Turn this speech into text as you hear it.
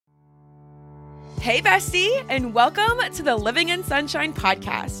Hey, bestie, and welcome to the Living in Sunshine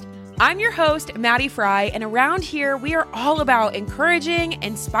podcast. I'm your host, Maddie Fry, and around here, we are all about encouraging,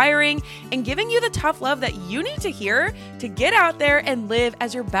 inspiring, and giving you the tough love that you need to hear to get out there and live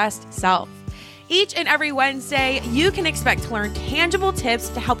as your best self. Each and every Wednesday, you can expect to learn tangible tips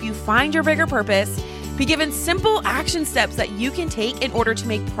to help you find your bigger purpose, be given simple action steps that you can take in order to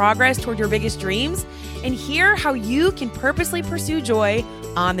make progress toward your biggest dreams, and hear how you can purposely pursue joy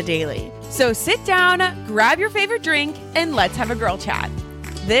on the daily. So sit down, grab your favorite drink, and let's have a girl chat.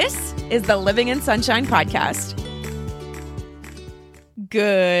 This is the Living in Sunshine podcast.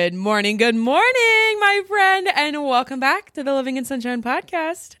 Good morning, my friend, and welcome back to the Living in Sunshine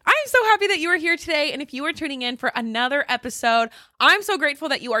podcast. I'm so happy that you are here today, and if you are tuning in for another episode, I'm so grateful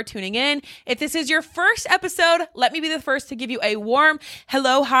that you are tuning in. If this is your first episode, let me be the first to give you a warm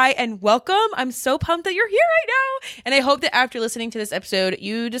hello, hi, and welcome. I'm so pumped that you're here right now, and I hope that after listening to this episode,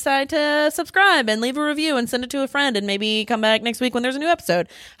 you decide to subscribe and leave a review and send it to a friend and maybe come back next week when there's a new episode.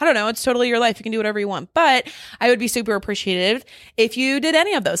 I don't know. It's totally your life. You can do whatever you want, but I would be super appreciative if you did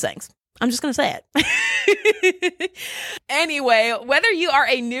any of those things. I'm just going to say it. Anyway, whether you are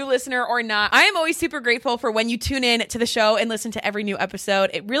a new listener or not, I am always super grateful for when you tune in to the show and listen to every new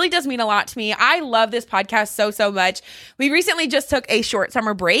episode. It really does mean a lot to me. I love this podcast so much. We recently just took a short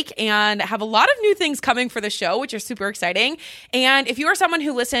summer break and have a lot of new things coming for the show, which are super exciting. And if you are someone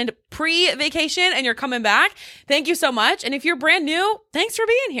who listened pre-vacation and you're coming back, thank you so much. And if you're brand new, thanks for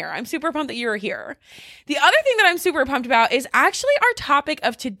being here. I'm super pumped that you're here. The other thing that I'm super pumped about is actually our topic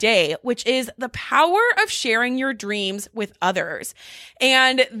of today, which is the power of sharing your dreams with others.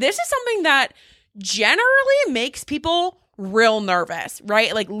 And this is something that generally makes people real nervous,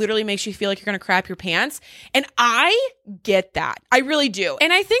 right? Like literally makes you feel like you're going to crap your pants. And I get that. I really do.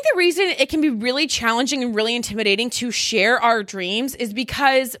 And I think the reason it can be really challenging and really intimidating to share our dreams is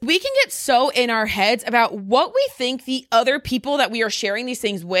because we can get so in our heads about what we think the other people that we are sharing these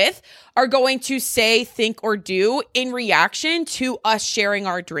things with are going to say, think, or do in reaction to us sharing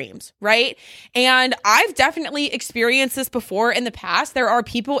our dreams, right? And I've definitely experienced this before in the past. There are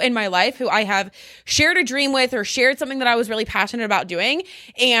people in my life who I have shared a dream with or shared something that I was really passionate about doing.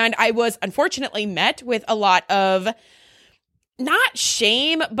 And I was unfortunately met with a lot of not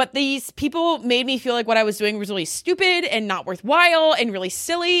shame, but these people made me feel like what I was doing was really stupid and not worthwhile and really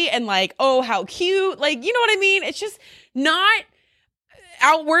silly and like, oh, how cute. Like, you know what I mean? It's just not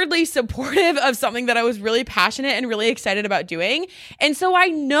outwardly supportive of something that I was really passionate and really excited about doing. And so I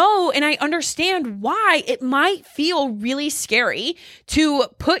know and I understand why it might feel really scary to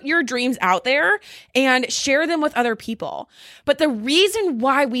put your dreams out there and share them with other people. But the reason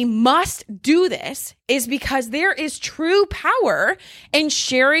why we must do this is because there is true power in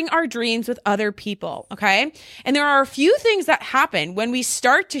sharing our dreams with other people, okay? And there are a few things that happen when we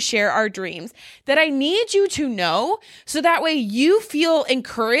start to share our dreams that I need you to know so that way you feel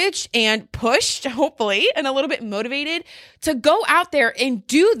encouraged and pushed, hopefully, and a little bit motivated to go out there and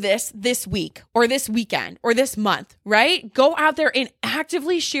do this week or this weekend or this month, right? Go out there and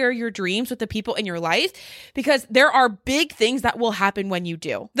actively share your dreams with the people in your life because there are big things that will happen when you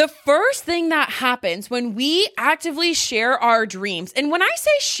do. The first thing that happens when we actively share our dreams, and when I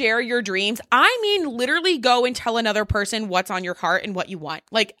say share your dreams, I mean literally go and tell another person what's on your heart and what you want.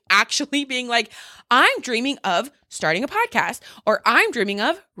 Like actually being like, I'm dreaming of starting a podcast, or I'm dreaming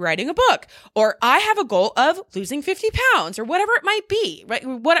of writing a book, or I have a goal of losing 50 pounds, or whatever it might be, right?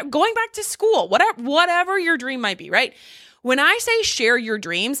 Going back to school, whatever your dream might be, right? When I say share your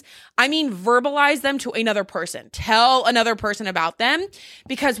dreams, I mean verbalize them to another person. Tell another person about them.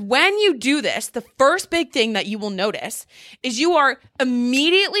 Because when you do this, the first big thing that you will notice is you are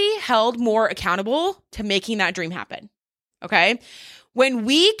immediately held more accountable to making that dream happen. Okay? When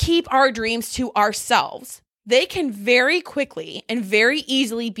we keep our dreams to ourselves, they can very quickly and very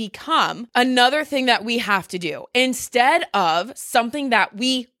easily become another thing that we have to do instead of something that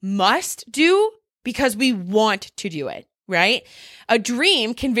we must do because we want to do it. Right? A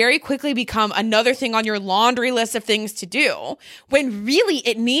dream can very quickly become another thing on your laundry list of things to do when really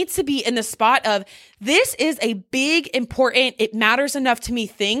it needs to be in the spot of this is a big, important, it matters enough to me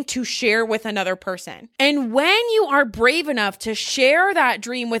thing to share with another person. And when you are brave enough to share that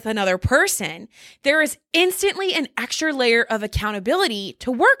dream with another person, there is instantly an extra layer of accountability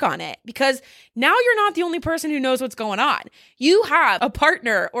to work on it because now you're not the only person who knows what's going on. You have a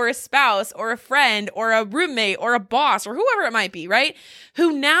partner or a spouse or a friend or a roommate or a boss or whoever it might be, right?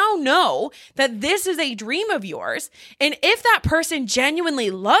 Who now know that this is a dream of yours. And if that person genuinely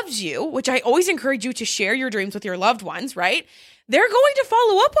loves you, which I always encourage you to share your dreams with your loved ones, right? they're going to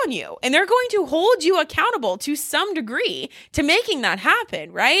follow up on you and they're going to hold you accountable to some degree to making that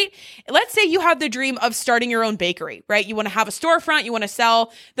happen, right? Let's say you have the dream of starting your own bakery, right? You want to have a storefront, you want to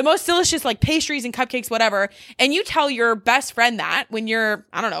sell the most delicious like pastries and cupcakes, whatever. And you tell your best friend that when you're,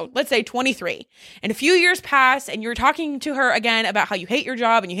 I don't know, let's say 23, and a few years pass and you're talking to her again about how you hate your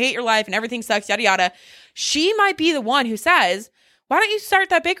job and you hate your life and everything sucks, yada, yada. She might be the one who says, why don't you start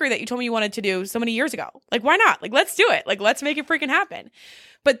that bakery that you told me you wanted to do so many years ago? Like, why not? Like, let's do it. Like, let's make it freaking happen.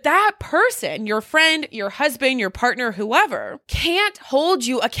 But that person, your friend, your husband, your partner, whoever, can't hold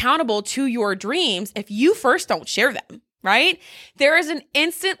you accountable to your dreams if you first don't share them, right? There is an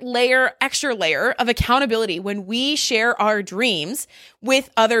instant layer, extra layer of accountability when we share our dreams with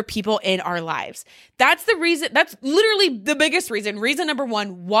other people in our lives. That's the reason, that's literally the biggest reason number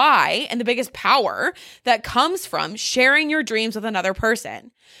one, why, and the biggest power that comes from sharing your dreams with another person.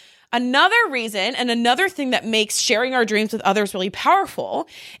 Another reason and another thing that makes sharing our dreams with others really powerful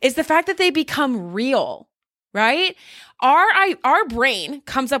is the fact that they become real, right? Our brain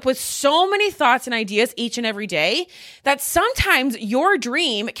comes up with so many thoughts and ideas each and every day that sometimes your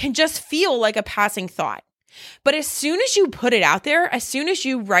dream can just feel like a passing thought. But as soon as you put it out there, as soon as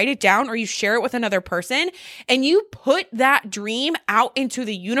you write it down or you share it with another person and you put that dream out into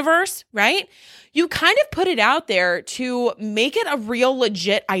the universe, right? You kind of put it out there to make it a real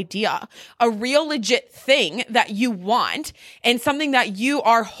legit idea, a real legit thing that you want and something that you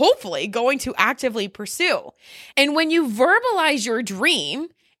are hopefully going to actively pursue. And when you verbalize your dream,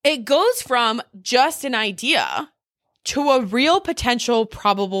 it goes from just an idea to a real potential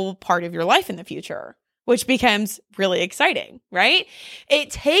probable part of your life in the future, which becomes really exciting, right? It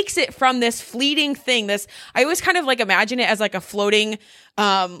takes it from this fleeting thing, I always kind of like imagine it as like a floating,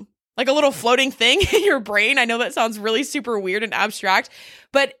 like a little floating thing in your brain. I know that sounds really super weird and abstract,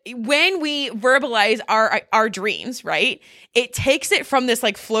 but when we verbalize our dreams, right, it takes it from this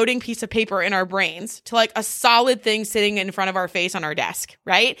like floating piece of paper in our brains to like a solid thing sitting in front of our face on our desk,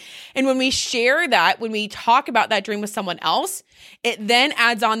 right? And when we share that, when we talk about that dream with someone else, it then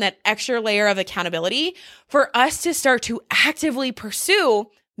adds on that extra layer of accountability for us to start to actively pursue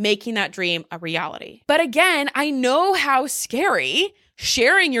making that dream a reality. But again, I know how scary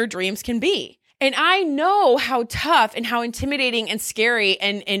sharing your dreams can be. And I know how tough and how intimidating and scary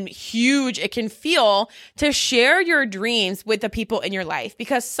and huge it can feel to share your dreams with the people in your life.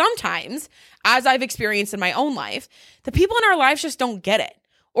 Because sometimes, as I've experienced in my own life, the people in our lives just don't get it.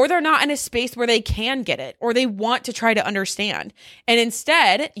 Or they're not in a space where they can get it, or they want to try to understand. And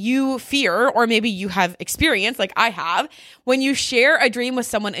instead, you fear, or maybe you have experienced, like I have, when you share a dream with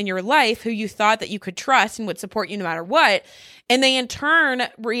someone in your life who you thought that you could trust and would support you no matter what, and they in turn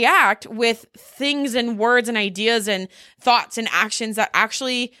react with things and words and ideas and thoughts and actions that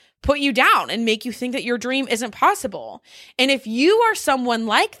actually put you down and make you think that your dream isn't possible. And if you are someone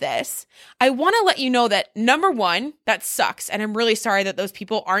like this, I want to let you know that number one, that sucks. And I'm really sorry that those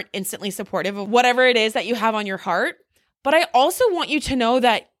people aren't instantly supportive of whatever it is that you have on your heart. But I also want you to know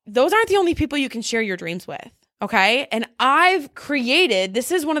that those aren't the only people you can share your dreams with. Okay. And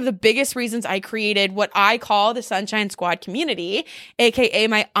this is one of the biggest reasons I created what I call the Sunshine Squad community, AKA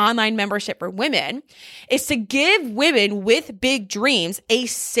my online membership for women, is to give women with big dreams a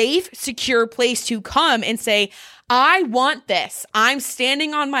safe, secure place to come and say, I want this. I'm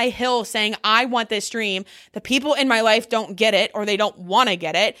standing on my hill saying, I want this dream. The people in my life don't get it or they don't want to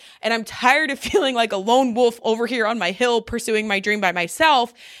get it. And I'm tired of feeling like a lone wolf over here on my hill pursuing my dream by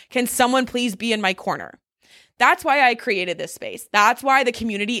myself. Can someone please be in my corner? That's why I created this space. That's why the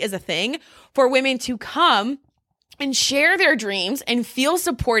community is a thing for women to come and share their dreams and feel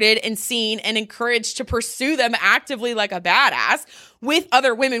supported and seen and encouraged to pursue them actively like a badass with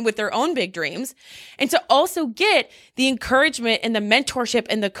other women with their own big dreams, and to also get the encouragement and the mentorship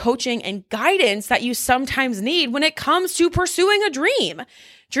and the coaching and guidance that you sometimes need when it comes to pursuing a dream.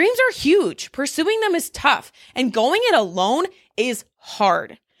 Dreams are huge. Pursuing them is tough, and going it alone is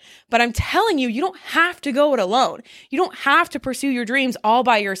hard. But I'm telling you, you don't have to go it alone. You don't have to pursue your dreams all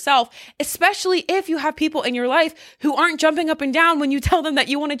by yourself, especially if you have people in your life who aren't jumping up and down when you tell them that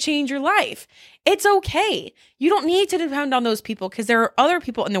you want to change your life. It's okay. You don't need to depend on those people because there are other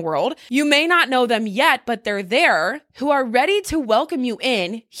people in the world. You may not know them yet, but they're there who are ready to welcome you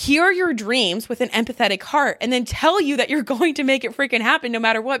in, hear your dreams with an empathetic heart, and then tell you that you're going to make it freaking happen no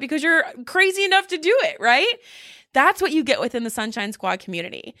matter what because you're crazy enough to do it, right? That's what you get within the Sunshine Squad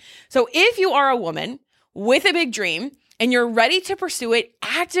community. So if you are a woman with a big dream and you're ready to pursue it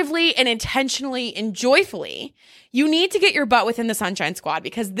actively and intentionally and joyfully, you need to get your butt within the Sunshine Squad,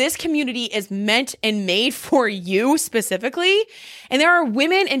 because this community is meant and made for you specifically. And there are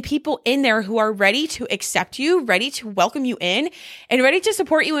women and people in there who are ready to accept you, ready to welcome you in, and ready to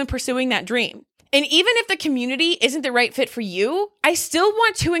support you in pursuing that dream. And even if the community isn't the right fit for you, I still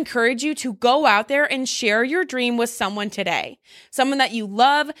want to encourage you to go out there and share your dream with someone today. Someone that you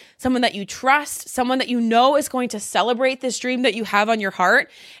love, someone that you trust, someone that you know is going to celebrate this dream that you have on your heart,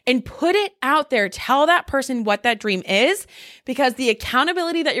 and put it out there. Tell that person what that dream is, because the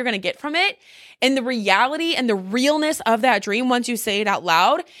accountability that you're going to get from it and the reality and the realness of that dream once you say it out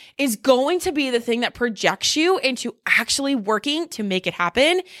loud is going to be the thing that projects you into actually working to make it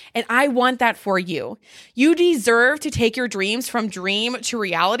happen. And I want that for you. You deserve to take your dreams from dream to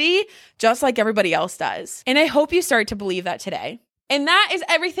reality, just like everybody else does. And I hope you start to believe that today. And that is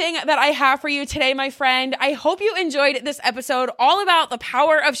everything that I have for you today, my friend. I hope you enjoyed this episode all about the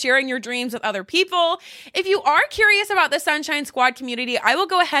power of sharing your dreams with other people. If you are curious about the Sunshine Squad community, I will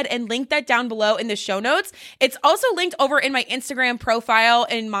go ahead and link that down below in the show notes. It's also linked over in my Instagram profile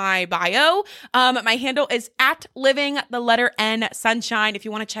in my bio. My handle is @living_sunshine if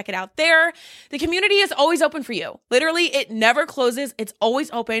you want to check it out there. The community is always open for you. Literally, it never closes. It's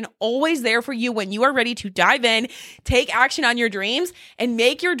always open, always there for you when you are ready to dive in, take action on your dreams, and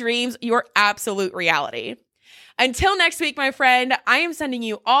make your dreams your absolute reality. Until next week, my friend, I am sending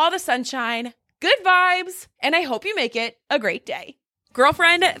you all the sunshine, good vibes, and I hope you make it a great day.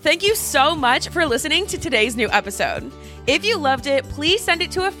 Girlfriend, thank you so much for listening to today's new episode. If you loved it, please send it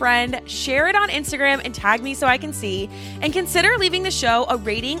to a friend, share it on Instagram, and tag me so I can see, and consider leaving the show a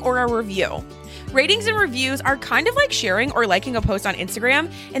rating or a review. Ratings and reviews are kind of like sharing or liking a post on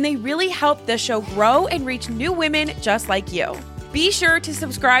Instagram, and they really help the show grow and reach new women just like you. Be sure to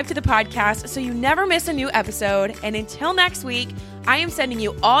subscribe to the podcast so you never miss a new episode. And until next week, I am sending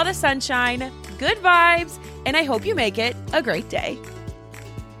you all the sunshine, good vibes, and I hope you make it a great day.